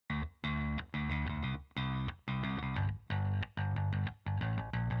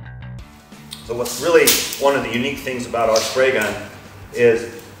So what's really one of the unique things about our spray gun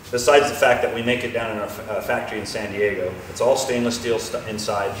is, besides the fact that we make it down in our factory in San Diego, it's all stainless steel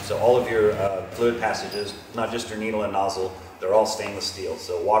inside, so all of your fluid passages, not just your needle and nozzle, they're all stainless steel.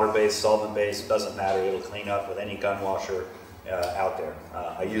 So water-based, solvent-based, doesn't matter, it'll clean up with any gun washer out there.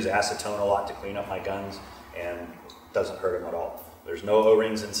 I use acetone a lot to clean up my guns, and it doesn't hurt them at all. There's no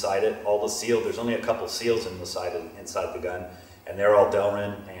O-rings inside it. All the seal, there's only a couple seals inside the gun, and they're all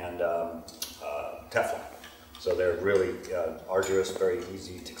Delrin and Teflon. So they're really arduous, very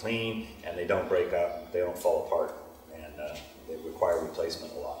easy to clean, and they don't break up, they don't fall apart, and they require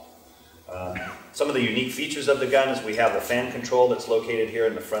replacement a lot. Some of the unique features of the gun is we have the fan control that's located here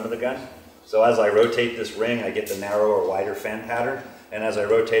in the front of the gun. So as I rotate this ring, I get the narrower, wider fan pattern, and as I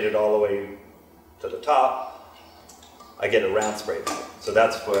rotate it all the way to the top, I get a round spray pattern. So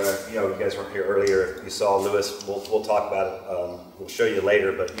that's where, you guys weren't here earlier, you saw Lewis, we'll talk about it, we'll show you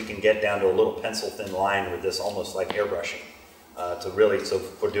later, but you can get down to a little pencil thin line with this, almost like airbrushing. So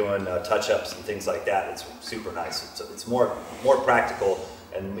if we're doing touch-ups and things like that, it's super nice. It's more practical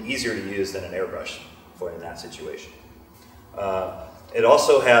and easier to use than an airbrush in that situation. It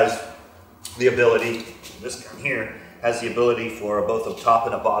also has the ability, this gun here, has the ability for both a top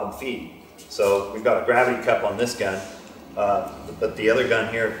and a bottom feed. So we've got a gravity cup on this gun, but the other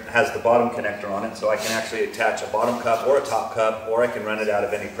gun here has the bottom connector on it, so I can actually attach a bottom cup or a top cup, or I can run it out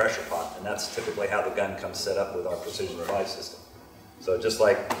of any pressure pot, and that's typically how the gun comes set up with our Precision 5 system. So just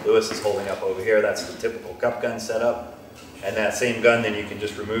like Lewis is holding up over here, that's the typical cup gun setup, and that same gun, then you can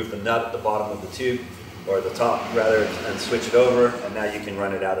just remove the nut at the bottom of the tube, or the top rather, and switch it over, and now you can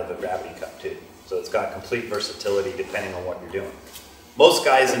run it out of a gravity cup too. So it's got complete versatility depending on what you're doing. Most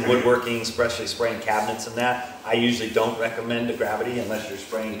guys in woodworking, especially spraying cabinets and that, I usually don't recommend a gravity unless you're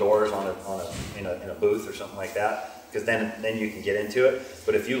spraying doors in a booth or something like that, because then you can get into it.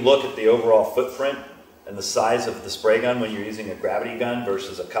 But if you look at the overall footprint and the size of the spray gun when you're using a gravity gun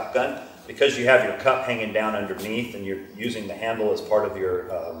versus a cup gun, because you have your cup hanging down underneath and you're using the handle as part of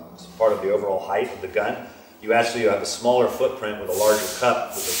the overall height of the gun, you actually have a smaller footprint with a larger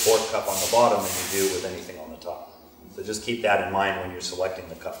cup, with a quart cup on the bottom, than you do with anything on the top. So just keep that in mind when you're selecting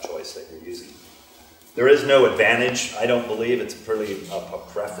the cup choice that you're using. There is no advantage, I don't believe. It's pretty a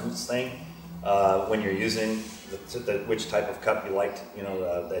preference thing when you're using which type of cup you like,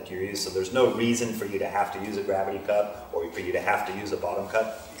 that you use. So there's no reason for you to have to use a gravity cup or for you to have to use a bottom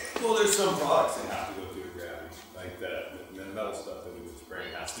cup. Well, there's some products that have to go through a gravity, like the metal stuff that we would spray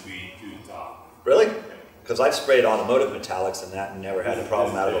has to be to the top. Really? Because I've sprayed automotive metallics and that and never had a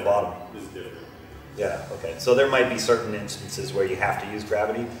problem out of the bottom. This is different. Yeah, okay. So there might be certain instances where you have to use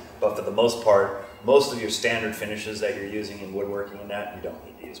gravity, but for the most part, most of your standard finishes that you're using in woodworking and that, you don't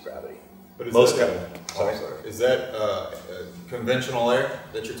need to use gravity. But is most that, is that conventional air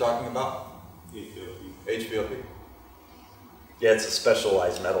that you're talking about? HVLP. Yeah, it's a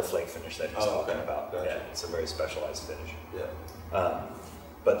specialized metal flake finish that he's talking okay. about. Gotcha. Yeah, it's a very specialized finish. Yeah.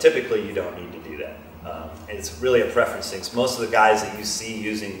 But typically you don't need to do that. It's really a preference thing. So most of the guys that you see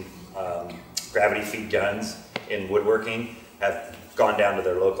using gravity feed guns in woodworking have gone down to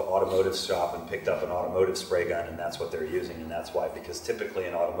their local automotive shop and picked up an automotive spray gun, and that's what they're using, and that's why, because typically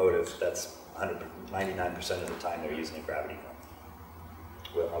in automotive, that's 99% of the time they're using a gravity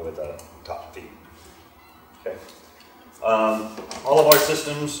gun with a top feed. Okay. All of our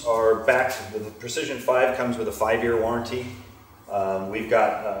systems are backed. The Precision 5 comes with a 5-year warranty. We've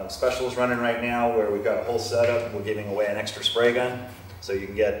got specials running right now where we've got a whole setup. We're giving away an extra spray gun. So you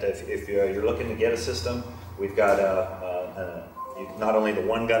can get, if you're looking to get a system, we've got not only the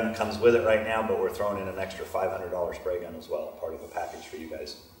one gun that comes with it right now, but we're throwing in an extra $500 spray gun as well, part of the package for you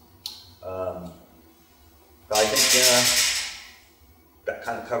guys. I think that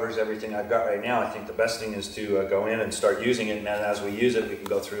kind of covers everything I've got right now. I think the best thing is to go in and start using it, and then as we use it, we can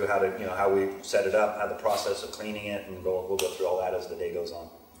go through how we set it up, how the process of cleaning it, and we'll go through all that as the day goes on.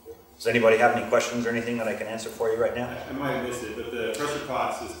 Does anybody have any questions or anything that I can answer for you right now? I might have missed it, but the pressure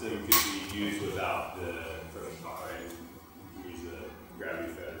pot system could be used without the pressure pot, right? You can use the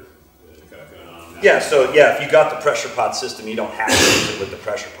gravity fed or the cup gun on that. Yeah, so yeah, if you got the pressure pot system, you don't have to use it with the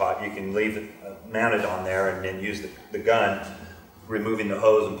pressure pot. You can leave it mounted on there and then use the gun, removing the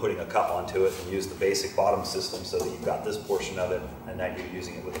hose and putting a cup onto it, and use the basic bottom system so that you've got this portion of it and that you're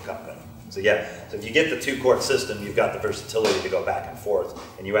using it with a cup gun. So yeah, so if you get the 2-quart system, you've got the versatility to go back and forth,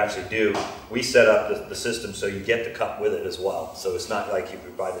 and you actually do. We set up the system so you get the cup with it as well. So it's not like you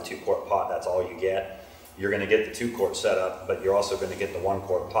buy the 2-quart pot, that's all you get. You're going to get the 2-quart setup, but you're also going to get the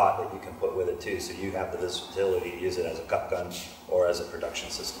 1-quart pot that you can put with it too. So you have the versatility to use it as a cup gun or as a production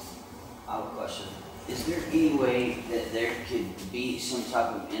system. I have a question. Is there any way that there could be some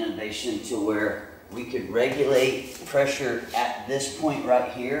type of innovation to where we could regulate pressure at this point right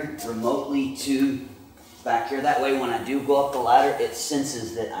here remotely to back here? That way when I do go up the ladder, it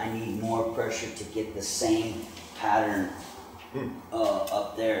senses that I need more pressure to get the same pattern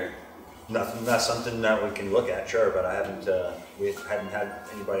up there. That's something that we can look at, sure, but I haven't, we haven't had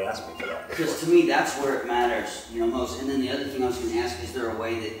anybody ask me for that. Because to me, that's where it matters, you know, most. And then the other thing I was going to ask, is there a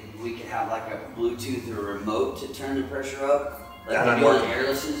way that we could have like a Bluetooth or a remote to turn the pressure up? Like That they I'm do on working.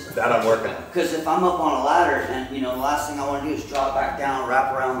 airlesses? That I'm working on. Because if I'm up on a ladder and, you know, the last thing I want to do is drop back down,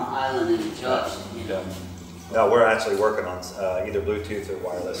 wrap around the island and adjust, you know. No, we're actually working on either Bluetooth or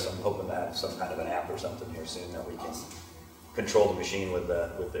wireless. I'm hoping to have some kind of an app or something here soon that we can control the machine with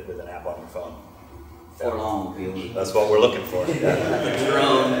an app on your phone. For long will be able to. That's what we're looking for. Yeah, The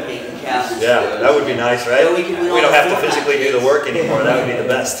drone taking cabins. yeah, that would be nice, right? So we don't have to physically do the work anymore. That would be the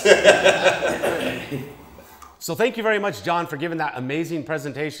best. So thank you very much, John, for giving that amazing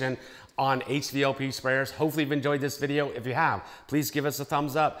presentation on HVLP sprayers. Hopefully you've enjoyed this video. If you have, please give us a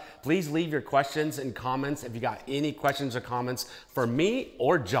thumbs up. Please leave your questions and comments if you got any questions or comments for me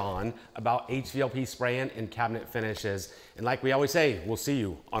or John about HVLP spraying and cabinet finishes. And like we always say, we'll see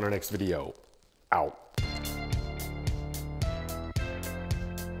you on our next video. Out.